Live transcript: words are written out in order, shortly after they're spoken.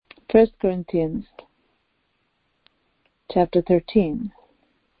1 Corinthians chapter 13.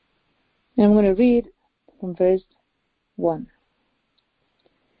 And I'm going to read from verse 1.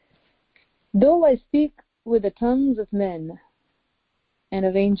 Though I speak with the tongues of men and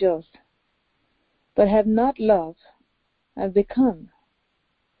of angels, but have not love, I've become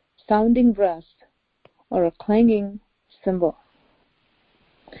sounding brass or a clanging cymbal.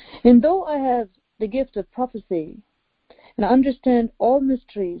 And though I have the gift of prophecy, and understand all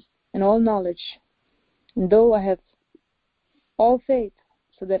mysteries and all knowledge, and though I have all faith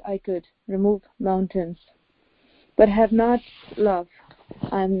so that I could remove mountains, but have not love,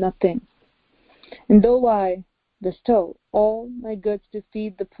 I am nothing. And though I bestow all my goods to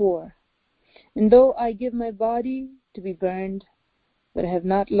feed the poor, and though I give my body to be burned, but have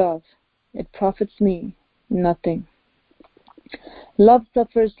not love, it profits me nothing. Love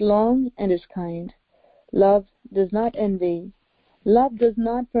suffers long and is kind. Love does not envy. Love does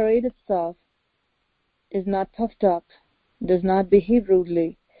not parade itself, is not puffed up, does not behave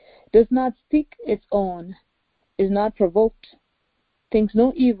rudely, does not seek its own, is not provoked, thinks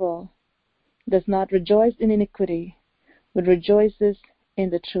no evil, does not rejoice in iniquity, but rejoices in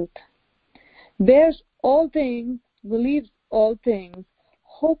the truth. Bears all things, believes all things,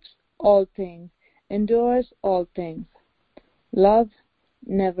 hopes all things, endures all things. Love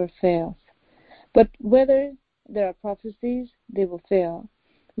never fails. But whether there are prophecies, they will fail.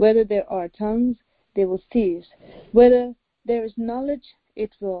 Whether there are tongues, they will cease. Whether there is knowledge,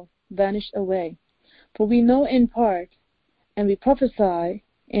 it will vanish away. For we know in part, and we prophesy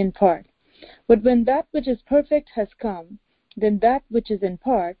in part. But when that which is perfect has come, then that which is in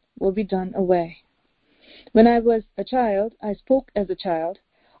part will be done away. When I was a child, I spoke as a child.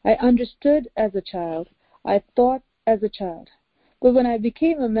 I understood as a child. I thought as a child. But when I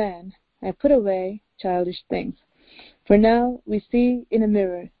became a man, I put away childish things. For now we see in a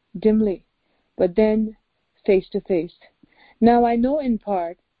mirror, dimly, but then face to face. Now I know in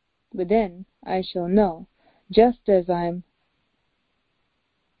part, but then I shall know, just as I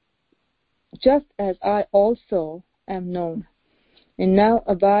also am known. And now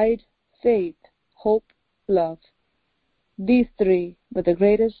abide faith, hope, love. These three, but the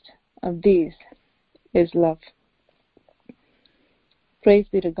greatest of these is love. Praise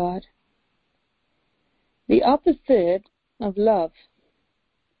be to God. The opposite of love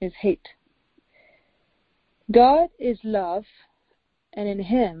is hate. God is love, and in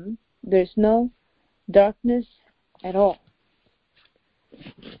Him there's no darkness at all.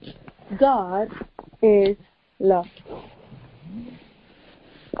 God is love.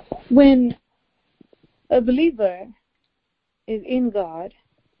 When a believer is in God,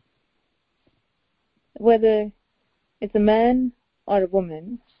 whether it's a man or a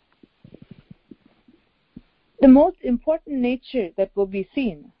woman, the most important nature that will be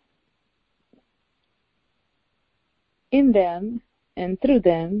seen in them and through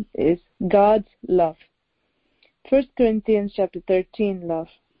them is God's love. 1 Corinthians chapter 13, love.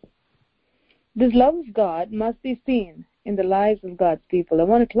 This love of God must be seen in the lives of God's people. I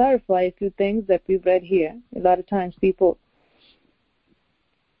want to clarify a few things that we've read here. A lot of times people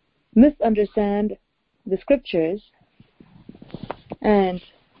misunderstand the scriptures and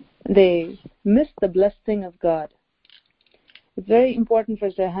they miss the blessing of God. It's very important for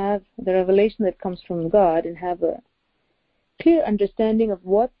us to have the revelation that comes from God and have a clear understanding of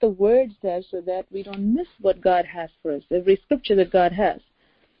what the Word says so that we don't miss what God has for us. Every scripture that God has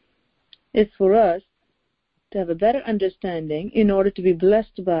is for us to have a better understanding in order to be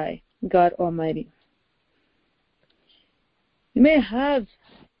blessed by God Almighty. You may have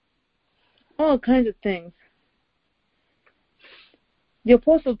all kinds of things. The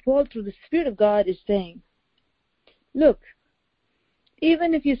Apostle Paul, through the Spirit of God, is saying, look,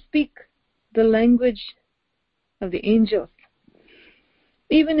 even if you speak the language of the angels,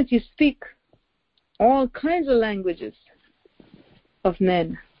 even if you speak all kinds of languages of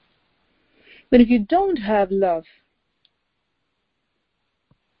men, but if you don't have love,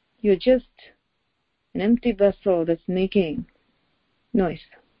 you're just an empty vessel that's making noise.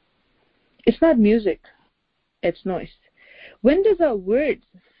 It's not music, it's noise. When does our words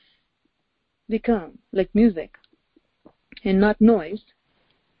become like music and not noise?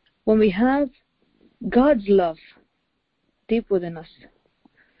 When we have God's love deep within us.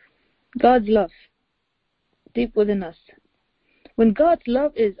 God's love deep within us. When God's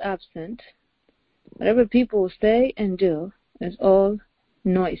love is absent, whatever people say and do is all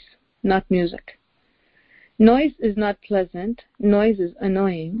noise, not music. Noise is not pleasant. Noise is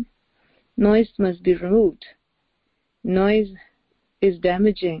annoying. Noise must be removed. Noise is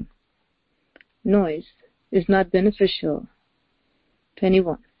damaging. Noise is not beneficial to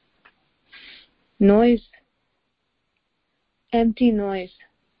anyone. Noise, empty noise,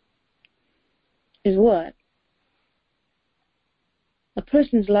 is what a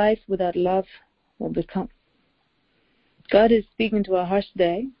person's life without love will become. God is speaking to our hearts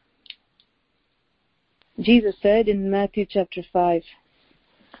today. Jesus said in Matthew chapter 5,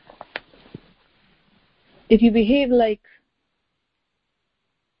 if you behave like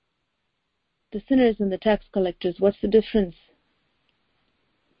the sinners and the tax collectors, what's the difference?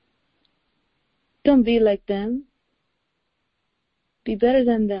 Don't be like them. Be better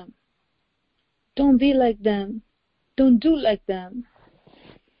than them. Don't be like them. Don't do like them.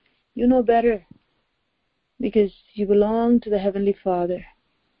 You know better because you belong to the Heavenly Father.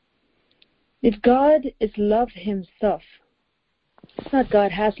 If God is love Himself, it's not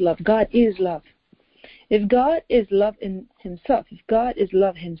God has love, God is love. If God is love in Himself, if God is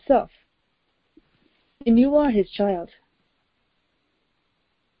love Himself, and you are His child,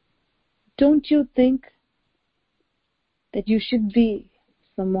 don't you think that you should be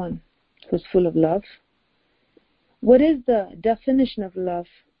someone who's full of love? What is the definition of love?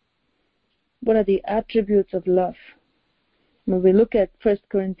 What are the attributes of love? When we look at 1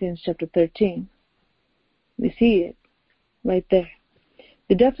 Corinthians chapter 13, we see it right there.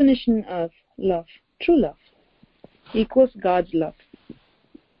 The definition of love, true love, equals God's love.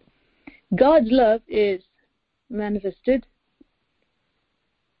 God's love is manifested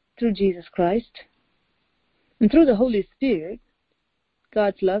through Jesus Christ. And through the Holy Spirit,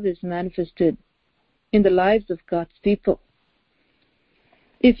 God's love is manifested in the lives of God's people.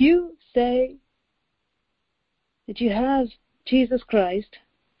 If you say that you have Jesus Christ,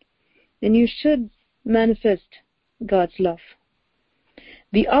 then you should manifest God's love.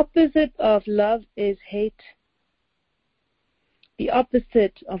 The opposite of love is hate. The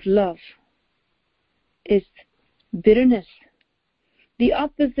opposite of love is bitterness. The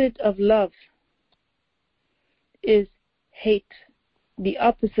opposite of love is hate. The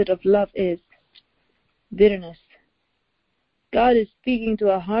opposite of love is bitterness. God is speaking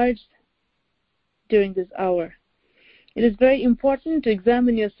to our hearts during this hour. It is very important to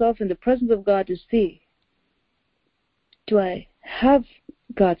examine yourself in the presence of God to see, do I have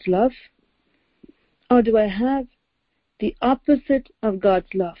God's love, or do I have the opposite of God's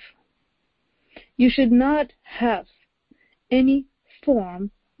love? You should not have any form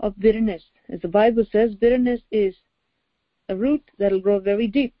of bitterness. As the Bible says, bitterness is a root that will grow very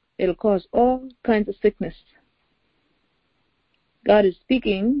deep. It will cause all kinds of sickness. God is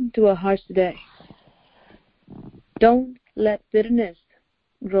speaking to our hearts today. Don't let bitterness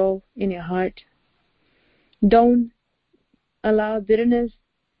grow in your heart. Don't allow bitterness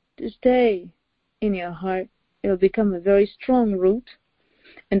to stay in your heart. It will become a very strong root,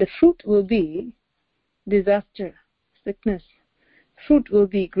 and the fruit will be disaster, sickness. Fruit will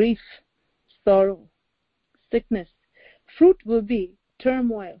be grief, sorrow, sickness. Fruit will be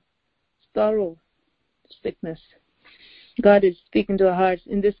turmoil, sorrow, sickness. God is speaking to our hearts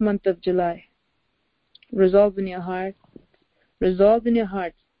in this month of July. Resolve in your heart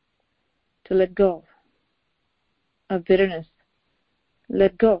to let go of bitterness.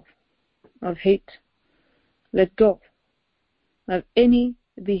 Let go of hate. Let go of any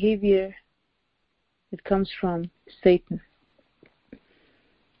behavior that comes from Satan.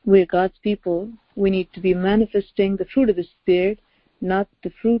 We're God's people. We need to be manifesting the fruit of the Spirit, not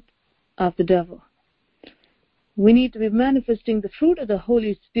the fruit of the devil. We need to be manifesting the fruit of the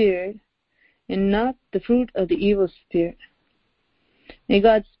Holy Spirit and not the fruit of the evil spirit. May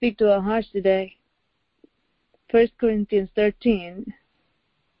God speak to our hearts today. 1 Corinthians 13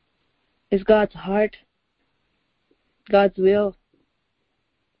 is God's heart, God's will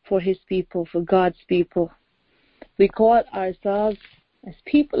for His people, for God's people. We call ourselves as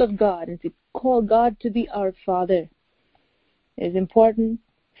people of God, and we call God to be our Father. It is important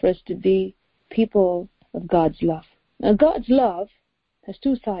for us to be people of God's love. Now, God's love has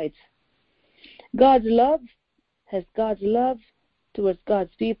two sides. God's love has God's love towards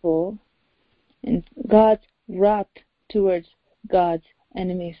God's people and God's wrath towards God's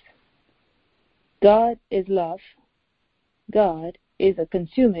enemies. God is love. God is a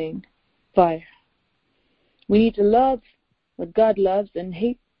consuming fire. We need to love what God loves and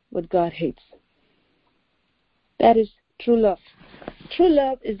hate what God hates. That is true love. True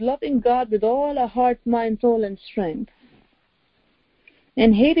love is loving God with all our heart, mind, soul, and strength,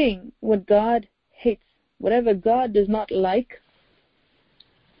 and hating what God hates. Whatever God does not like,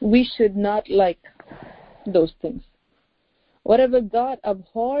 we should not like those things. Whatever God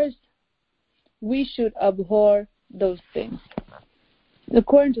abhors, we should abhor those things.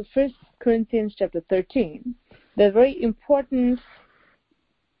 According to 1 Corinthians chapter 13, there are very important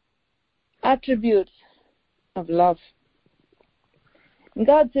attributes of love. And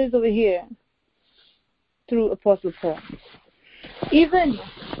God says over here, through Apostle Paul, even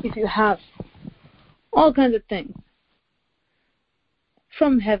if you have all kinds of things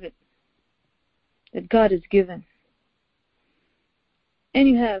from heaven that God has given, and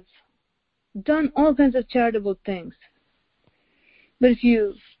you have done all kinds of charitable things, but if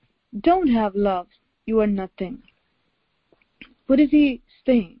you don't have love, you are nothing. What is he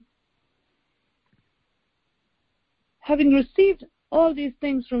saying? Having received all these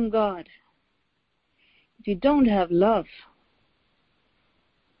things from God, if you don't have love,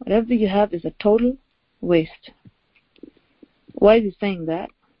 whatever you have is a total waste. Why is he saying that?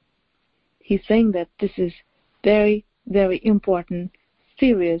 He's saying that this is very, very important,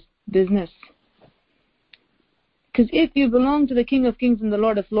 serious business. Because if you belong to the King of Kings and the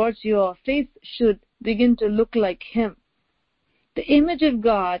Lord of Lords, your faith should begin to look like him. The image of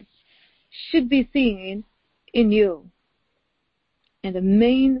God should be seen in you. And the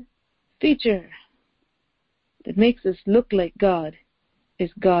main feature that makes us look like God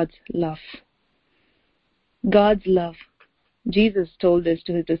is God's love. God's love. Jesus told this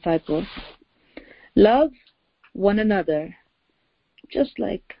to his disciples. Love one another just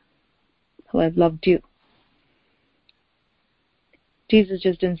like how I've loved you. Jesus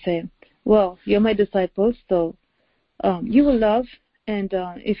just didn't say, well, you're my disciples, so you will love, and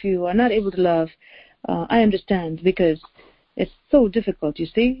if you are not able to love, I understand, because it's so difficult, you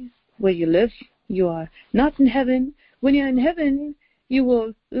see, where you live. You are not in heaven. When you're in heaven, you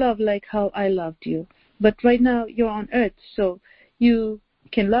will love like how I loved you. But right now, you're on earth, so you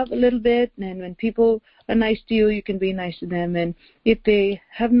can love a little bit, and when people are nice to you, you can be nice to them. And if they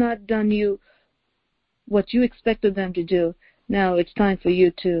have not done you what you expected them to do, now it's time for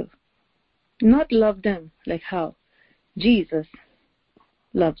you to not love them like how Jesus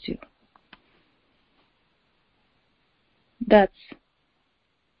loves you. That's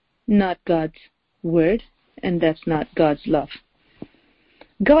not God's word, and that's not God's love.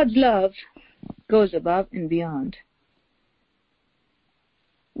 God's love goes above and beyond.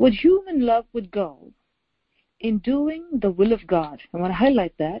 What human love would go in doing the will of God. I want to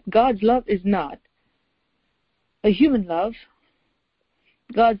highlight that. God's love is not a human love.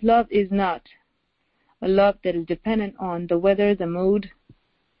 God's love is not a love that is dependent on the weather, the mood,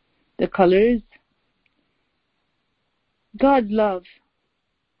 the colors. God's love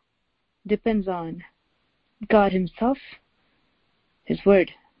depends on God himself, his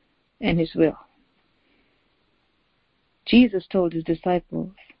word, and his will. Jesus told his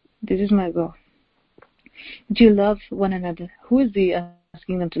disciples, this is my will. Do you love one another? Who is he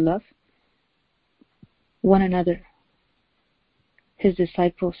asking them to love? One another. His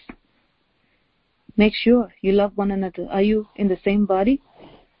disciples. Make sure you love one another. Are you in the same body?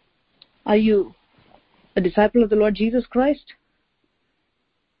 Are you a disciple of the Lord Jesus Christ?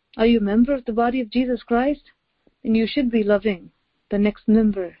 Are you a member of the body of Jesus Christ? Then you should be loving the next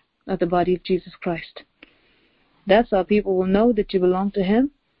member of the body of Jesus Christ. That's how people will know that you belong to him.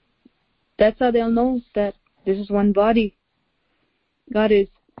 That's how they'll know that this is one body. God is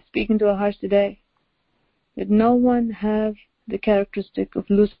speaking to our hearts today. That no one have the characteristic of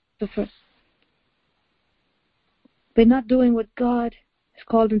Lucifer. By not doing what God has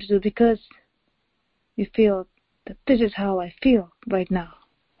called them to do because you feel that this is how I feel right now.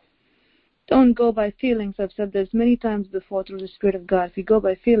 Don't go by feelings. I've said this many times before through the Spirit of God. If you go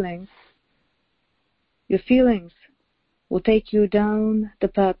by feelings, your feelings will take you down the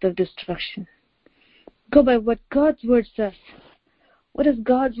path of destruction. Go by what God's word says. What does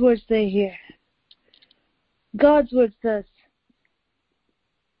God's word say here? God's word says,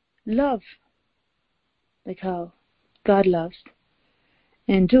 love like how God loves,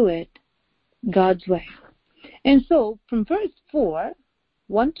 and do it God's way. And so, from verse 4,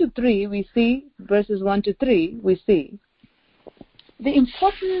 1 to 3, we see, verses 1 to 3, we see the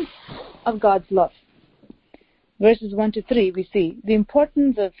importance of God's love. Verses 1 to 3, we see the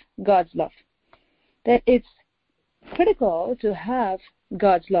importance of God's love. That it's critical to have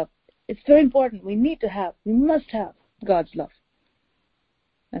God's love. It's very important. We must have God's love.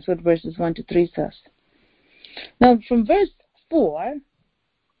 That's what verses 1 to 3 says. Now, from verse 4,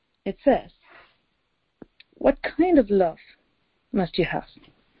 it says, what kind of love must you have?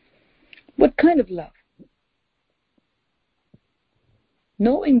 What kind of love?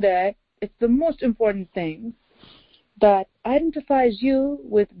 Knowing that it's the most important thing that identifies you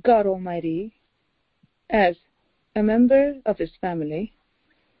with God Almighty as a member of his family,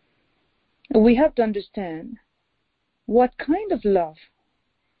 we have to understand what kind of love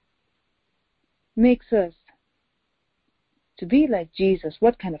makes us to be like Jesus.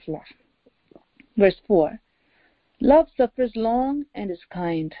 What kind of love? Verse 4. Love suffers long and is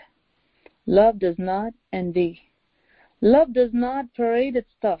kind. Love does not envy. Love does not parade its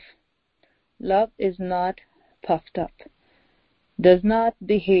stuff. Love is not puffed up, does not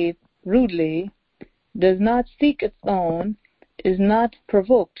behave rudely, does not seek its own, is not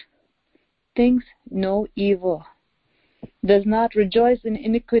provoked, thinks no evil, does not rejoice in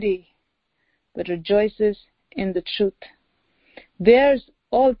iniquity, but rejoices in the truth, bears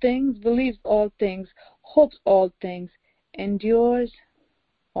all things, believes all things, hopes all things, endures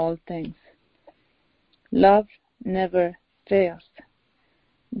all things. Love never fails.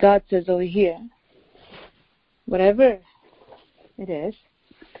 God says over here, whatever it is,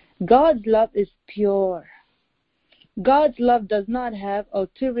 God's love is pure. God's love does not have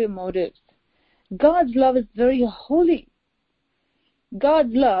ulterior motives. God's love is very holy.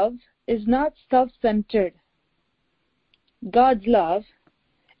 God's love is not self-centered. God's love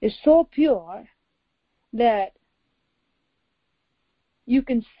is so pure that you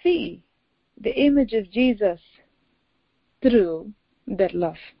can see the image of Jesus through that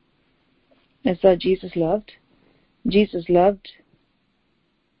love. That's how Jesus loved. Jesus loved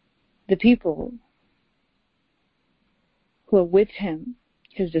the people who were with him,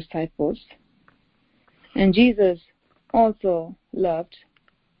 his disciples. And Jesus also loved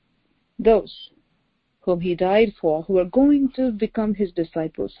those whom he died for, who are going to become his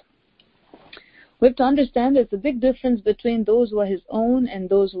disciples. We have to understand there's a big difference between those who are his own and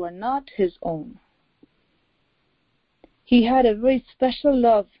those who are not his own. He had a very special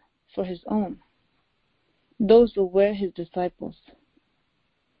love for his own, those who were his disciples.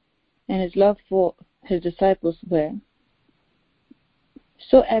 And his love for his disciples were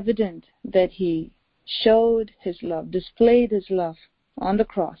so evident that he showed his love, displayed his love on the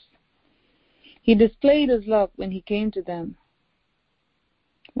cross. He displayed his love when he came to them,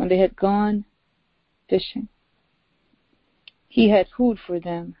 when they had gone fishing. He had food for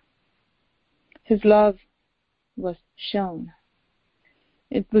them. His love was shown.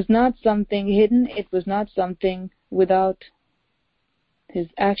 It was not something hidden. It was not something without his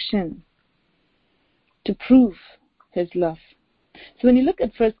action to prove his love. So when you look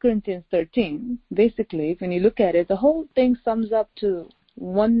at 1 Corinthians 13, basically, when you look at it, the whole thing sums up to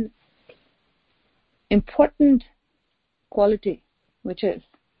one important quality, which is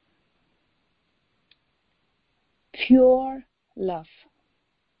pure love.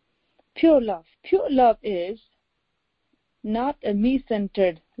 Pure love. Pure love is not a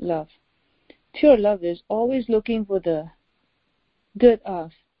me-centered love. Pure love is always looking for the good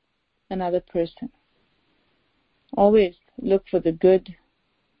of another person. Always look for the good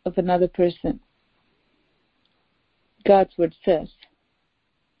of another person. God's word says,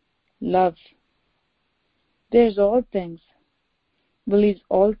 love bears all things, believes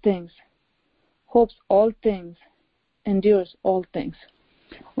all things, hopes all things, endures all things.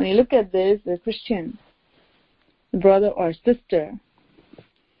 When you look at this, the Christian, the brother or sister,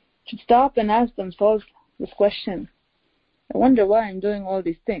 should stop and ask themselves this question. I wonder why I'm doing all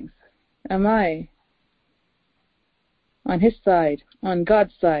these things. Am I on his side, on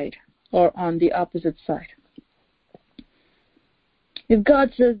God's side, or on the opposite side? If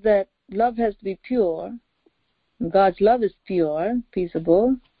God says that love has to be pure, God's love is pure,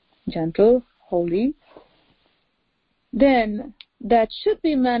 peaceable, gentle, holy, then that should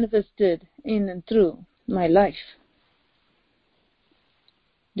be manifested in and through my life.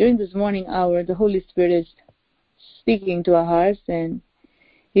 During this morning hour, the Holy Spirit is speaking to our hearts, and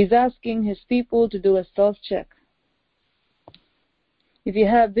he's asking his people to do a self-check. If you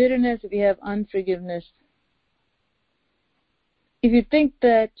have bitterness, if you have unforgiveness, if you think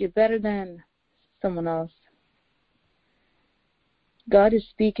that you're better than someone else, God is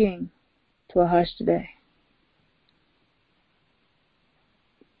speaking to our hearts today.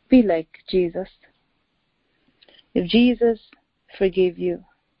 Be like Jesus. If Jesus forgave you,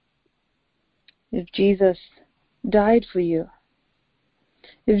 if Jesus died for you,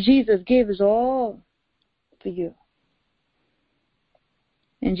 if Jesus gave us all for you,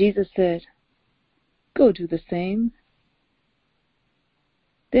 and Jesus said, go do the same,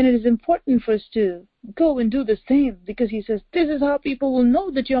 then it is important for us to go and do the same, because he says, this is how people will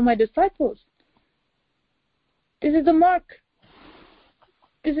know that you are my disciples. This is the mark.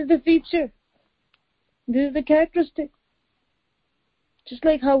 This is the feature. This is the characteristic. Just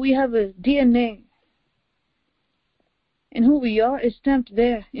like how we have a DNA, and who we are is stamped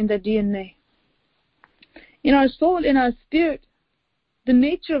there in the DNA. In our soul, in our spirit, the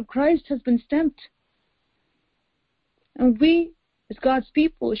nature of Christ has been stamped. And we, as God's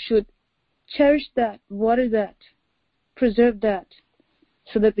people, should cherish that, water that, preserve that,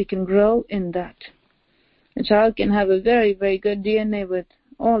 so that we can grow in that. A child can have a very, very good DNA with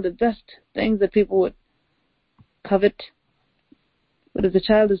all the best things that people would covet. But if the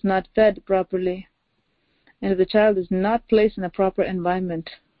child is not fed properly, and if the child is not placed in a proper environment,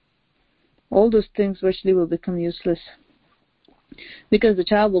 all those things virtually will become useless. Because the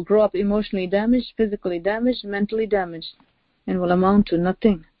child will grow up emotionally damaged, physically damaged, mentally damaged, and will amount to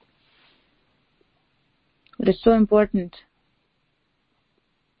nothing. But it's so important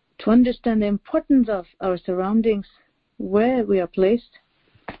to understand the importance of our surroundings, where we are placed,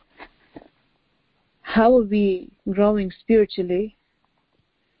 how are we growing spiritually,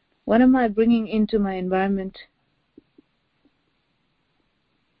 what am I bringing into my environment,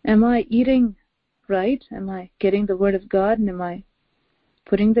 am I eating right, am I getting the Word of God, and am I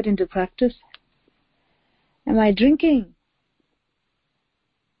putting that into practice, am I drinking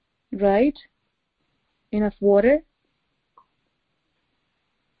right, enough water,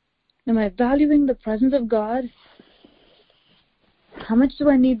 am I valuing the presence of God, how much do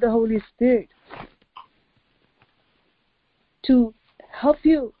I need the Holy Spirit to help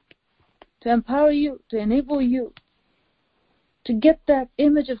you, to empower you, to enable you to get that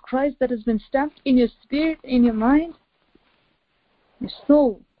image of Christ that has been stamped in your spirit, in your mind, your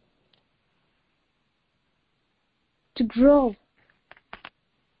soul, to grow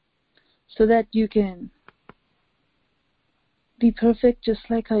so that you can be perfect just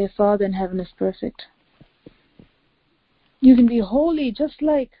like how your Father in heaven is perfect. You can be holy just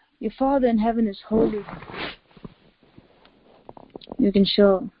like your Father in heaven is holy. You can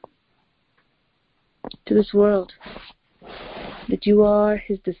show to this world that you are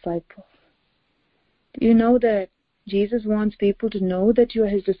His disciple. Do you know that Jesus wants people to know that you are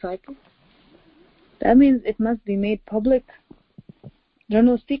His disciple? That means it must be made public. There are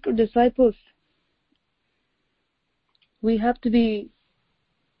no secret disciples. We have to be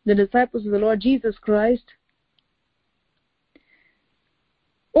the disciples of the Lord Jesus Christ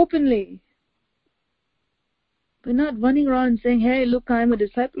openly. We're not running around saying, hey, look, I'm a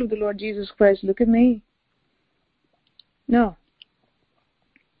disciple of the Lord Jesus Christ. Look at me. No.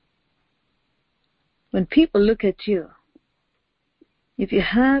 When people look at you, if you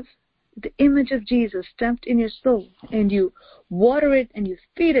have the image of Jesus stamped in your soul and you water it and you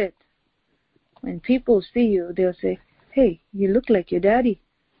feed it, when people see you, they'll say, hey, you look like your daddy.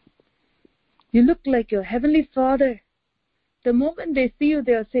 You look like your heavenly Father. The moment they see you,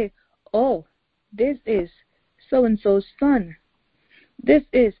 they'll say, oh, this is so-and-so's son. This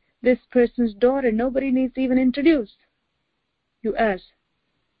is this person's daughter. Nobody needs to even introduce you as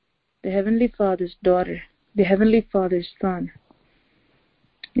the Heavenly Father's daughter, the Heavenly Father's son.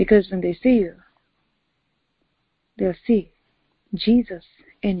 Because when they see you, they'll see Jesus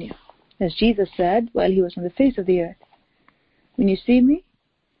in you. As Jesus said while He was on the face of the earth, when you see me,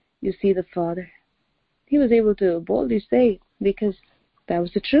 you see the Father. He was able to boldly say it because that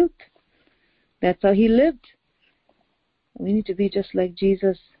was the truth. That's how He lived. We need to be just like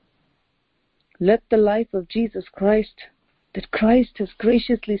Jesus. Let the life of Jesus Christ, that Christ has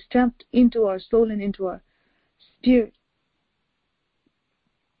graciously stamped into our soul and into our spirit,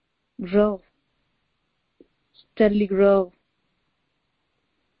 grow, steadily grow,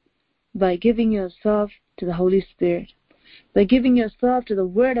 by giving yourself to the Holy Spirit, by giving yourself to the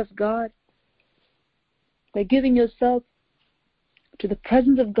Word of God, by giving yourself to the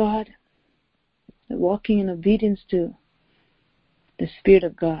presence of God, by walking in obedience to the Spirit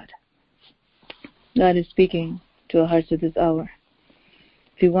of God. God is speaking to our hearts at this hour.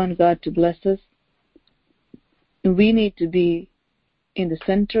 If we want God to bless us, we need to be in the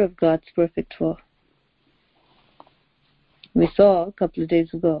center of God's perfect will. We saw a couple of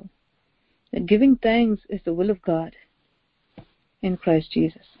days ago that giving thanks is the will of God in Christ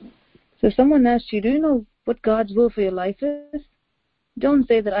Jesus. So if someone asks you, do you know what God's will for your life is? Don't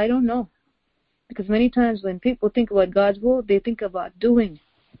say that I don't know. Because many times when people think about God's will, they think about doing.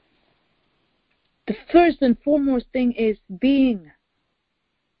 The first and foremost thing is being.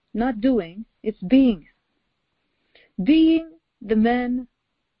 Not doing, it's being. Being the man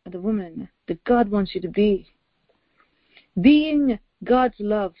or the woman that God wants you to be. Being God's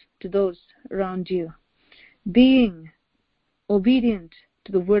love to those around you. Being obedient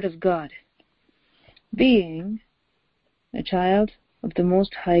to the Word of God. Being a child of the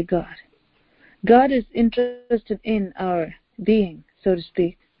Most High God. God is interested in our being, so to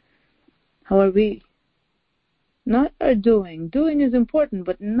speak. How are we? Not our doing. Doing is important,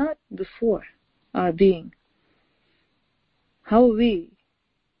 but not before our being. How are we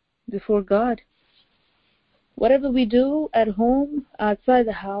before God? Whatever we do at home, outside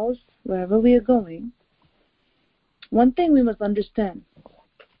the house, wherever we are going, one thing we must understand,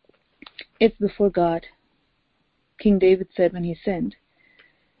 It's before God. King David said when he sinned,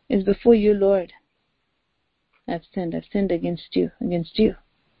 "It's before you, Lord. I've sinned against you.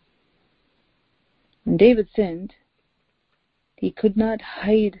 When David sinned, he could not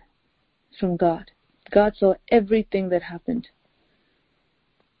hide from God. God saw everything that happened.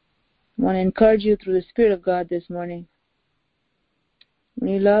 I want to encourage you through the Spirit of God this morning.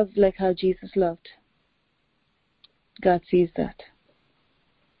 When you love like how Jesus loved, God sees that.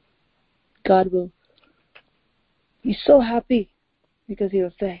 God will be so happy because He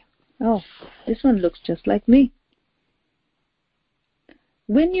will say, "Oh, this one looks just like me."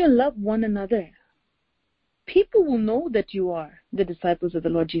 When you love one another, people will know that you are the disciples of the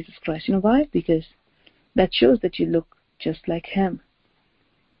Lord Jesus Christ. You know why? Because that shows that you look just like Him.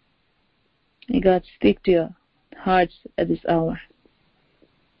 May God speak to your hearts at this hour.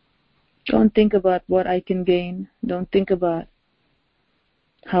 Don't think about what I can gain. Don't think about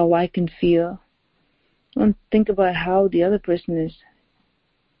how I can feel. Don't think about how the other person is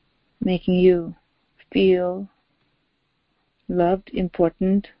making you feel loved,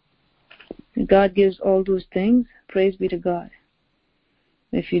 important. God gives all those things. Praise be to God.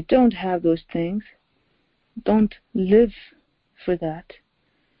 If you don't have those things, don't live for that.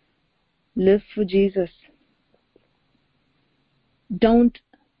 Live for Jesus. Don't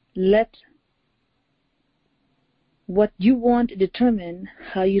let what you want determine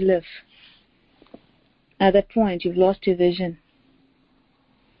how you live. At that point, you've lost your vision.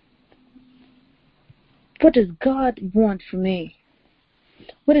 What does God want for me?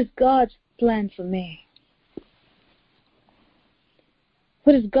 What is God's plan for me?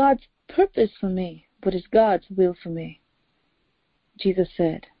 What is God's purpose for me? What is God's will for me? Jesus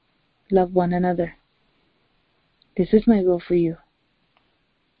said, "Love one another. This is my will for you."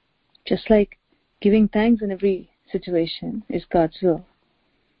 Just like giving thanks in every situation is God's will.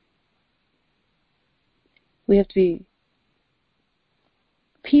 We have to be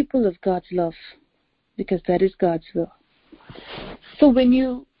people of God's love because that is God's will. So when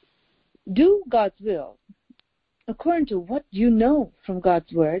you do God's will, according to what you know from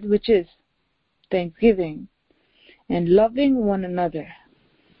God's word, which is thanksgiving and loving one another,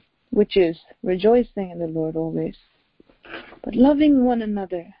 which is rejoicing in the Lord always, but loving one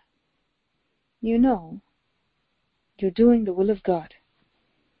another, you know you're doing the will of God.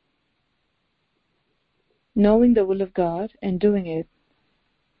 Knowing the will of God and doing it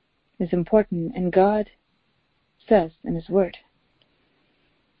is important, and God says in His word,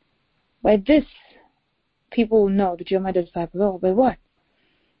 by this people will know that you're my disciples. Oh, by what?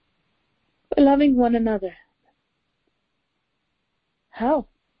 By loving one another. How?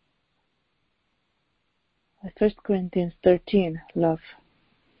 By 1 Corinthians 13, love.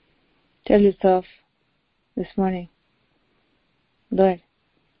 Tell yourself this morning, Lord,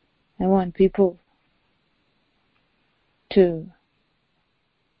 I want people to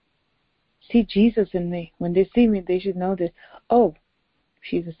see Jesus in me. When they see me, they should know that, oh,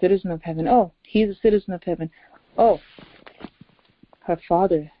 she's a citizen of heaven. Oh, he's a citizen of heaven. Oh, her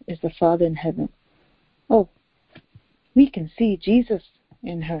Father is the Father in heaven. Oh, we can see Jesus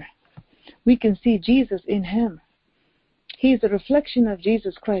in her. We can see Jesus in him. He is a reflection of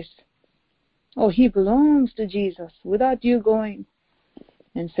Jesus Christ. Oh, he belongs to Jesus without you going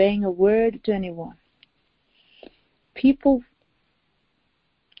and saying a word to anyone. People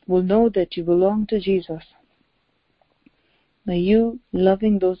will know that you belong to Jesus by you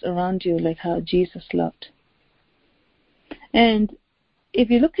loving those around you like how Jesus loved. And if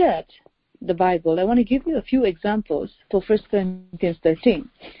you look at the Bible, I want to give you a few examples for 1 Corinthians 13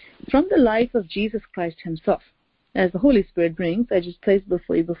 from the life of Jesus Christ himself. As the Holy Spirit brings, I just place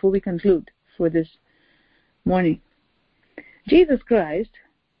before you before we conclude for this morning. Jesus Christ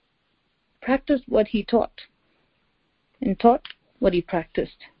practiced what he taught and taught what he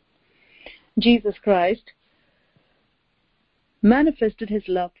practiced. Jesus Christ manifested his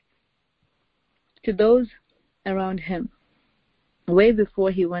love to those around him way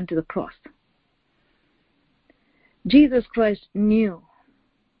before he went to the cross. Jesus Christ knew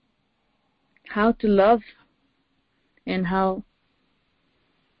how to love and how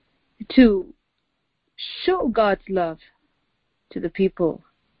to show God's love to the people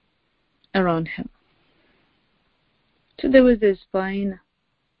around him. So there was this fine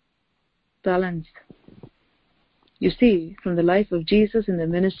balance you see from the life of Jesus and the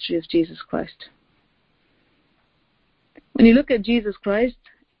ministry of Jesus Christ. When you look at Jesus Christ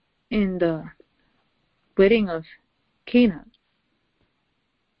in the wedding of Cana,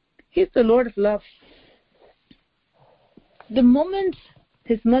 he's the Lord of love. The moment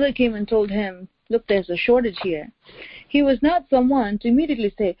his mother came and told him look, there's a shortage here. He was not someone to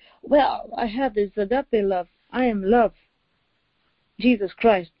immediately say, well, I have this agape love. I am love, Jesus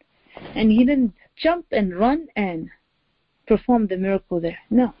Christ. And he didn't jump and run and perform the miracle there.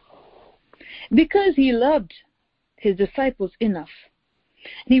 No. Because he loved his disciples enough.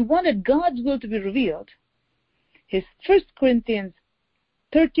 And he wanted God's will to be revealed. His 1 Corinthians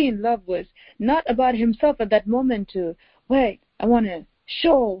 13 love was not about himself at that moment to, wait, I want to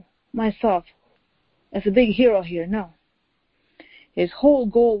show myself as a big hero here. No. His whole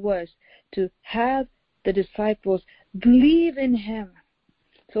goal was to have the disciples believe in him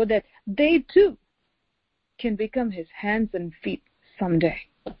so that they too can become his hands and feet someday.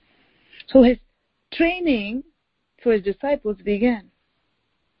 So his training for his disciples began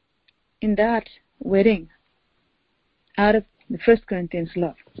in that wedding out of the 1 Corinthians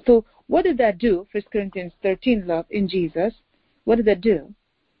love. So what did that do? 1 Corinthians 13 love in Jesus. What did that do?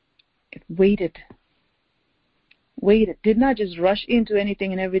 It waited. Did not just rush into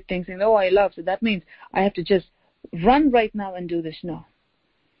anything and everything saying, oh, I love, so that means I have to just run right now and do this. No.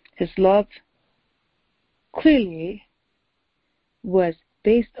 His love clearly was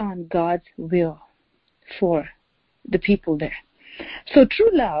based on God's will for the people there. So true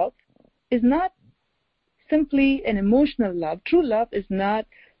love is not simply an emotional love. True love is not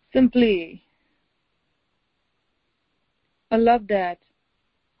simply a love that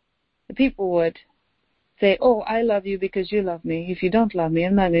the people would say, oh, I love you because you love me. If you don't love me,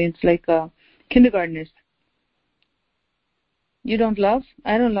 I'm not going to. It's like kindergartners. You don't love?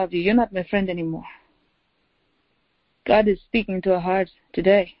 I don't love you. You're not my friend anymore. God is speaking to our hearts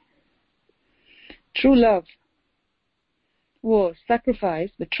today. True love will sacrifice,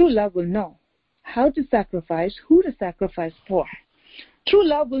 but true love will know how to sacrifice, who to sacrifice for. True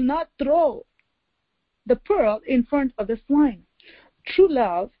love will not throw the pearl in front of the swine. True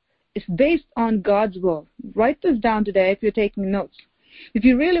love is based on God's will. Write this down today if you're taking notes. If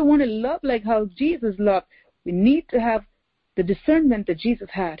you really want to love like how Jesus loved, we need to have the discernment that Jesus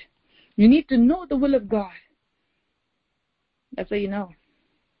had. You need to know the will of God. That's how you know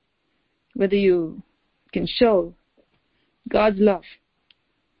whether you can show God's love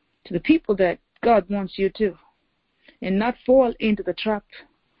to the people that God wants you to, and not fall into the trap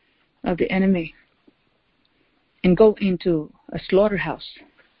of the enemy and go into a slaughterhouse.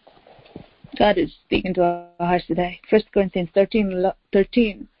 God is speaking to our hearts today. 1 Corinthians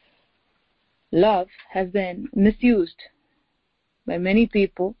 13, love has been misused by many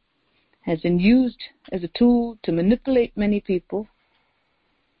people, has been used as a tool to manipulate many people.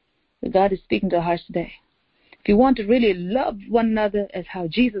 But God is speaking to our hearts today. If you want to really love one another as how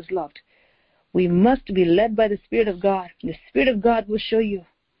Jesus loved, we must be led by the Spirit of God. The Spirit of God will show you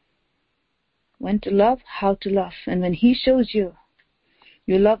when to love, how to love. And when He shows you,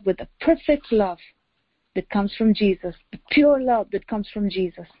 you love with the perfect love that comes from Jesus, the pure love that comes from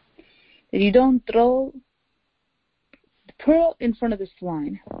Jesus. That you don't throw the pearl in front of the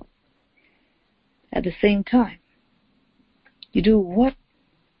swine. At the same time, you do what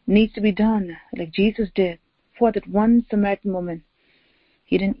needs to be done, like Jesus did for that one Samaritan woman.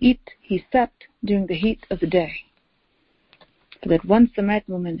 He didn't eat, he sat during the heat of the day. For that one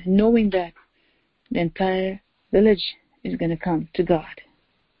Samaritan woman, knowing that the entire village is going to come to God.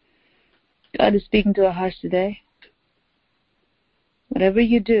 God is speaking to our hearts today. Whatever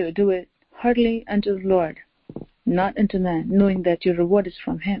you do, do it heartily unto the Lord, not unto man, knowing that your reward is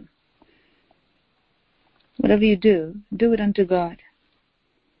from Him. Whatever you do, do it unto God.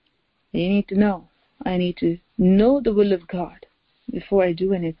 You need to know. I need to know the will of God before I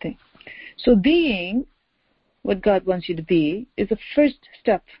do anything. So being what God wants you to be is the first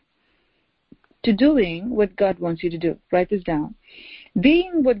step to doing what God wants you to do. Write this down.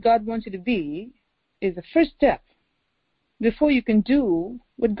 Being what God wants you to be is the first step before you can do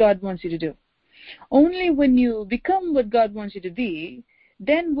what God wants you to do. Only when you become what God wants you to be,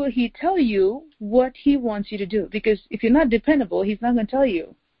 then will He tell you what He wants you to do. Because if you're not dependable, He's not going to tell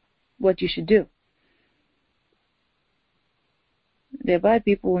you what you should do. Thereby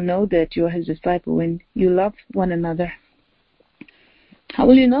people will know that you are His disciple when you love one another. How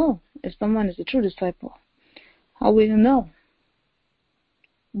will you know if someone is a true disciple? How will you know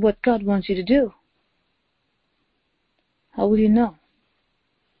what God wants you to do? How will you know?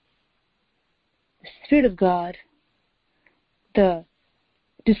 The Spirit of God, the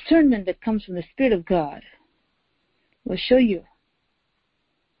discernment that comes from the Spirit of God will show you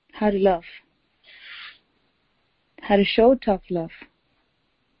how to love, how to show tough love,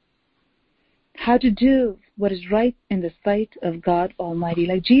 how to do what is right in the sight of God Almighty,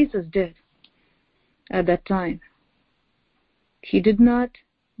 like Jesus did at that time. He did not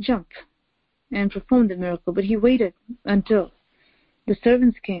jump and performed the miracle, but he waited until the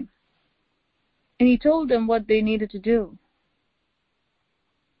servants came. And he told them what they needed to do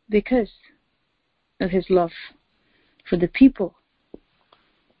because of his love for the people,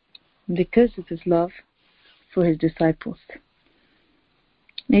 because of his love for his disciples.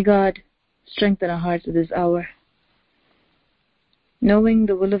 May God strengthen our hearts at this hour. Knowing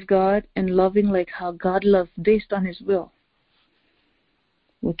the will of God and loving like how God loves based on his will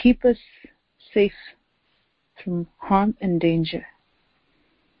will keep us safe from harm and danger.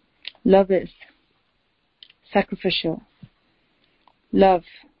 Love is sacrificial. Love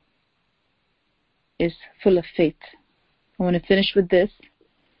is full of faith. I want to finish with this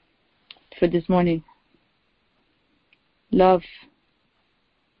for this morning. Love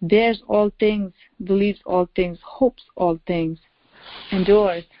bears all things, believes all things, hopes all things,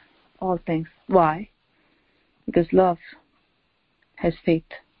 endures all things. Why? Because love has faith.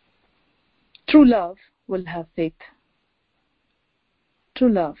 True love will have faith.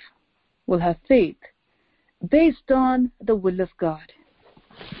 True love will have faith based on the will of God.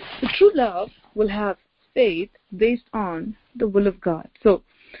 The true love will have faith based on the will of God. So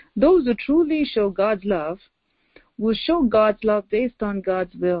those who truly show God's love will show God's love based on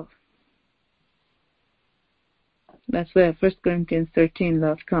God's will. That's where 1 Corinthians 13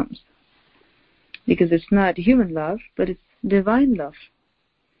 love comes. Because it's not human love, but it's divine love.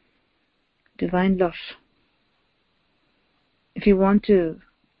 Divine love. If you want to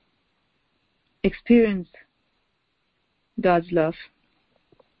experience God's love,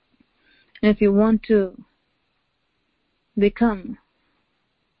 and if you want to become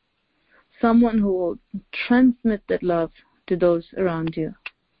someone who will transmit that love to those around you,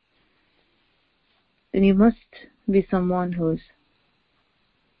 then you must be someone who's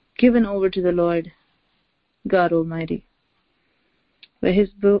given over to the Lord God Almighty, where his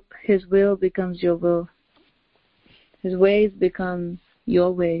will becomes your will, his ways become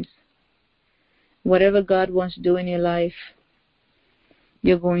your ways. Whatever God wants to do in your life,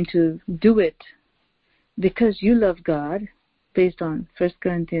 you're going to do it because you love God, based on 1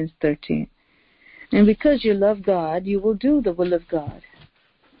 Corinthians 13. And because you love God, you will do the will of God.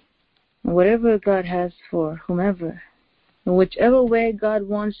 And whatever God has for whomever, in whichever way God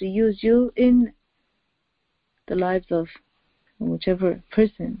wants to use you in the lives of whichever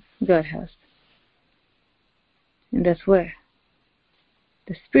person God has. And that's where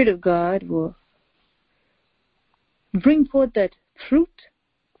the Spirit of God will bring forth that fruit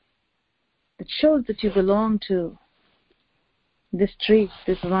that shows that you belong to this tree,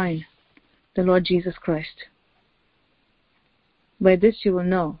 this vine, the Lord Jesus Christ. By this you will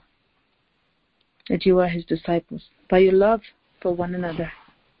know that you are his disciples, by your love for one another.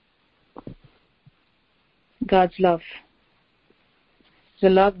 God's love is a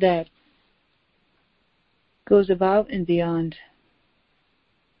love that goes above and beyond.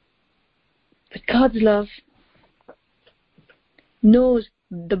 But God's love knows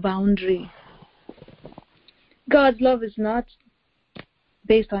the boundary. God's love is not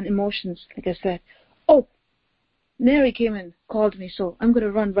based on emotions, like I said. Oh, Mary came and called me, so I'm going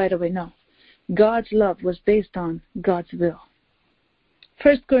to run right away. No. God's love was based on God's will.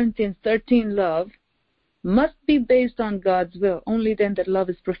 1 Corinthians 13 love must be based on God's will. Only then that love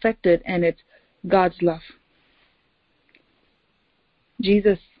is perfected, and it's God's love.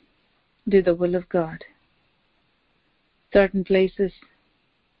 Jesus did the will of God. Certain places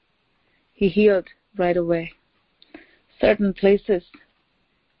he healed right away. Certain places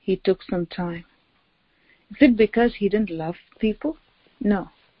he took some time. Is it because he didn't love people? No.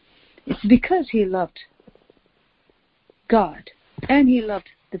 It's because he loved God and he loved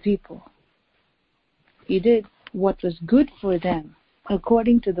the people. He did what was good for them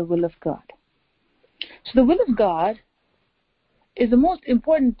according to the will of God. So the will of God is the most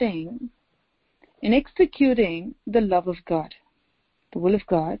important thing in executing the love of God. The will of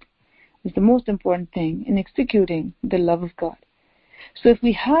God is the most important thing in executing the love of God. So if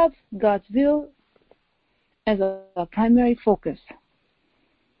we have God's will as a primary focus,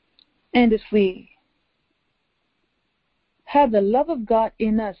 and if we have the love of God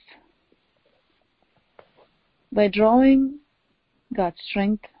in us by drawing God's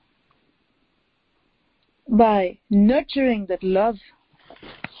strength, by nurturing that love,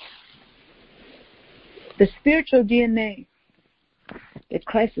 the spiritual DNA that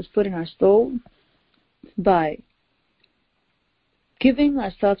Christ has put in our soul, by giving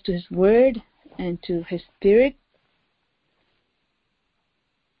ourselves to his word and to his spirit,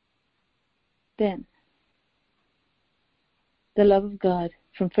 then the love of God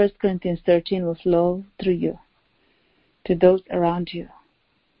from 1 Corinthians 13 will flow through you to those around you.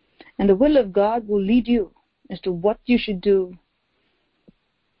 And the will of God will lead you as to what you should do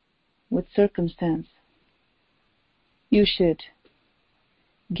with circumstance. You should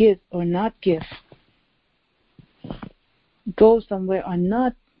give or not give, go somewhere or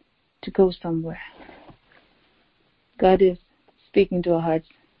not to go somewhere. God is speaking to our hearts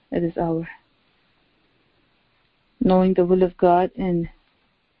at this hour. Knowing the will of God and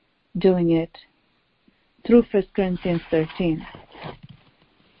doing it through 1 Corinthians 13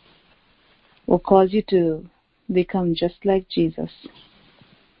 will cause you to become just like Jesus.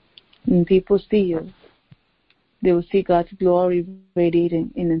 When people see you, they will see God's glory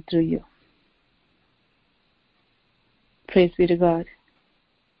radiating in and through you. Praise be to God.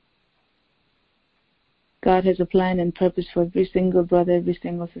 God has a plan and purpose for every single brother, every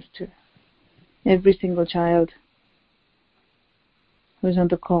single sister, every single child who is on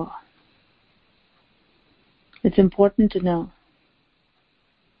the call. It's important to know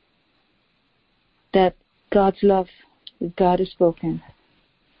that God's love, that God has spoken,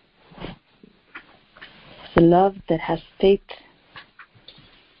 it's a love that has faith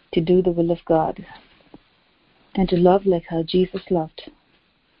to do the will of God and to love like how Jesus loved,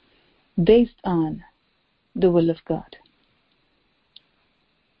 based on the will of God.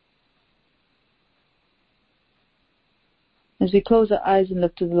 As we close our eyes and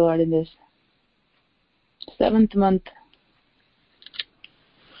look to the Lord in this 7th month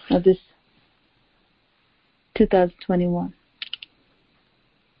of this 2021,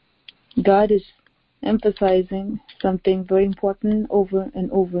 God is emphasizing something very important over and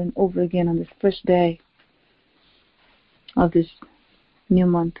over and over again on this first day of this new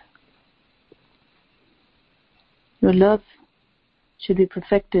month. Your love should be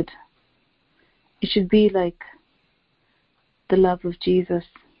perfected. It should be like the love of Jesus.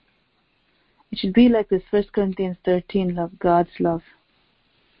 It should be like this 1 Corinthians 13 love, God's love.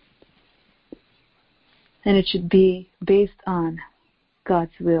 And it should be based on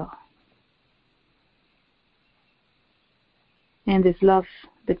God's will. And this love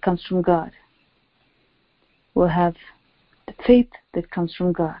that comes from God will have the faith that comes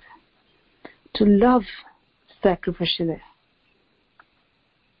from God to love sacrificially,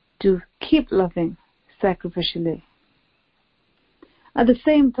 to keep loving sacrificially. At the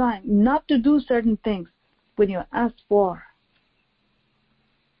same time, not to do certain things when you're asked for,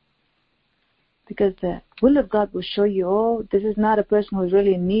 because the will of God will show you, oh, this is not a person who's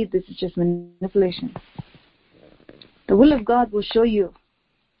really in need, this is just manipulation. The will of God will show you,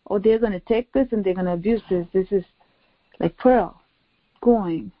 oh, they're going to take this and they're going to abuse this. This is like pearl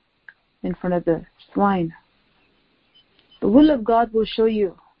going in front of the swine. The will of God will show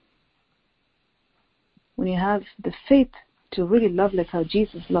you when you have the faith to really love like how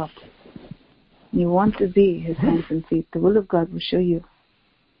Jesus loved. And you want to be His hands and feet. The will of God will show you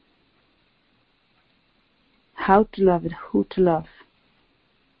how to love and who to love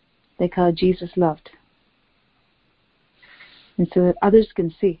like how Jesus loved. And so that others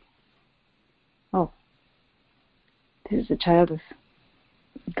can see, oh, this is a child of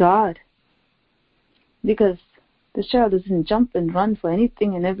God. Because this child doesn't jump and run for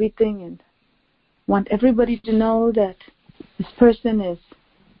anything and everything and want everybody to know that this person is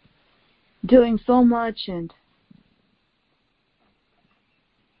doing so much, and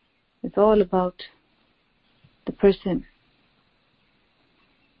it's all about the person.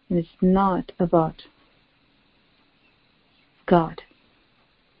 And it's not about God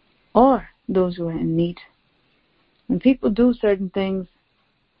or those who are in need. When people do certain things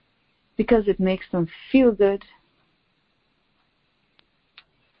because it makes them feel good,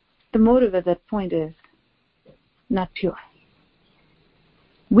 the motive at that point is not pure.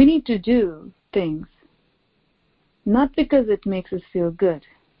 We need to do things not because it makes us feel good,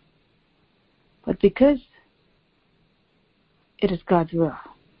 but because it is God's will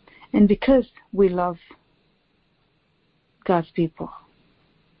and because we love God's people.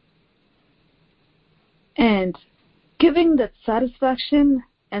 And giving that satisfaction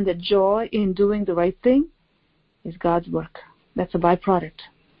and the joy in doing the right thing is God's work. That's a byproduct.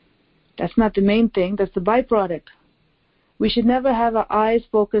 That's not the main thing, that's the byproduct. We should never have our eyes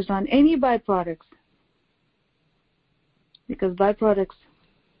focused on any byproducts, because byproducts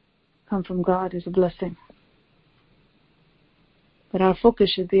come from God as a blessing. But our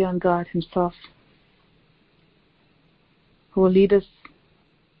focus should be on God Himself, who will lead us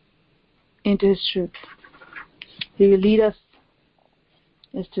into His truth. He will lead us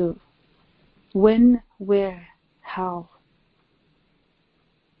as to when, where, how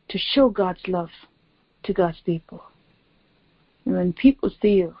to show God's love to God's people. And when people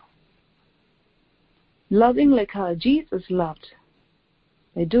see you loving like how Jesus loved,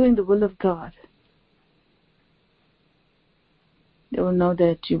 by doing the will of God, they will know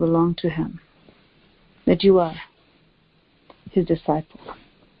that you belong to Him, that you are His disciple.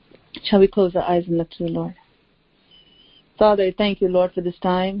 Shall we close our eyes and look to the Lord? Father, I thank you, Lord, for this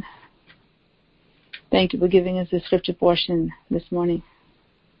time. Thank you for giving us this scripture portion this morning.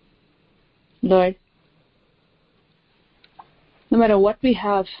 Lord, no matter what we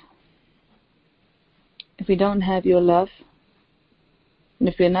have, if we don't have your love, and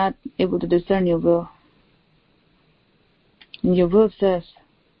if we're not able to discern your will, and your will says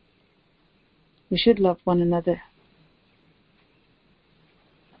we should love one another,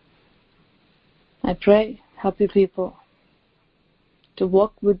 I pray, help your people to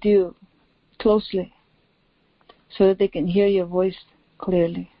walk with you closely so that they can hear your voice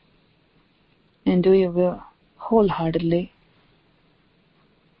clearly and do your will wholeheartedly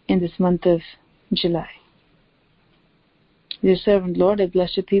in this month of July. Your servant, Lord, I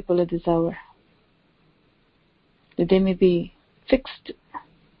bless your people at this hour, that they may be fixed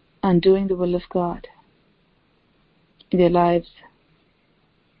on doing the will of God in their lives,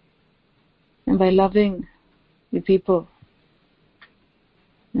 and by loving your people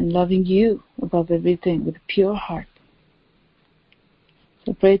and loving you above everything with a pure heart.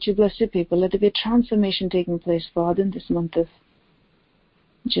 So I pray that you bless your people. Let there be a transformation taking place, Father, in this month of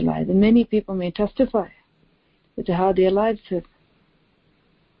July, that many people may testify as to how their lives have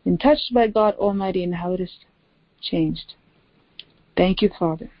been touched by God Almighty and how it has changed. Thank you,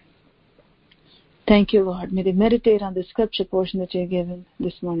 Father. Thank you, Lord. May they meditate on the scripture portion that you have given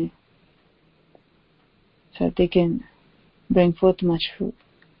this morning so that they can bring forth much fruit.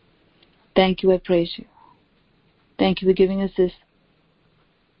 Thank you, I praise you. Thank you for giving us this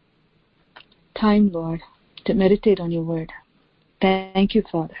time, Lord, to meditate on your word. Thank you,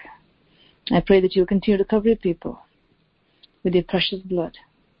 Father. I pray that you will continue to cover your people with your precious blood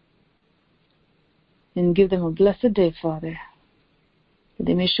and give them a blessed day, Father, that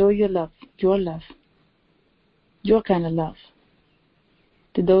they may show your love, your kind of love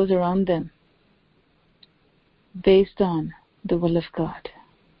to those around them based on the will of God.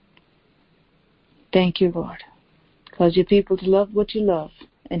 Thank you, Lord. Cause your people to love what you love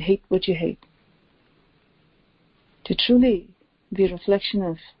and hate what you hate, to truly be a reflection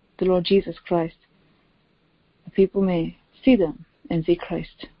of the Lord Jesus Christ. The people may see them and see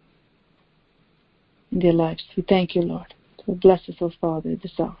Christ in their lives. We thank you, Lord. So bless us, O Father,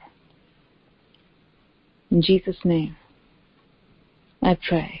 this hour. In Jesus' name, I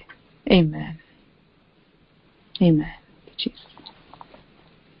pray. Amen. Amen. Jesus.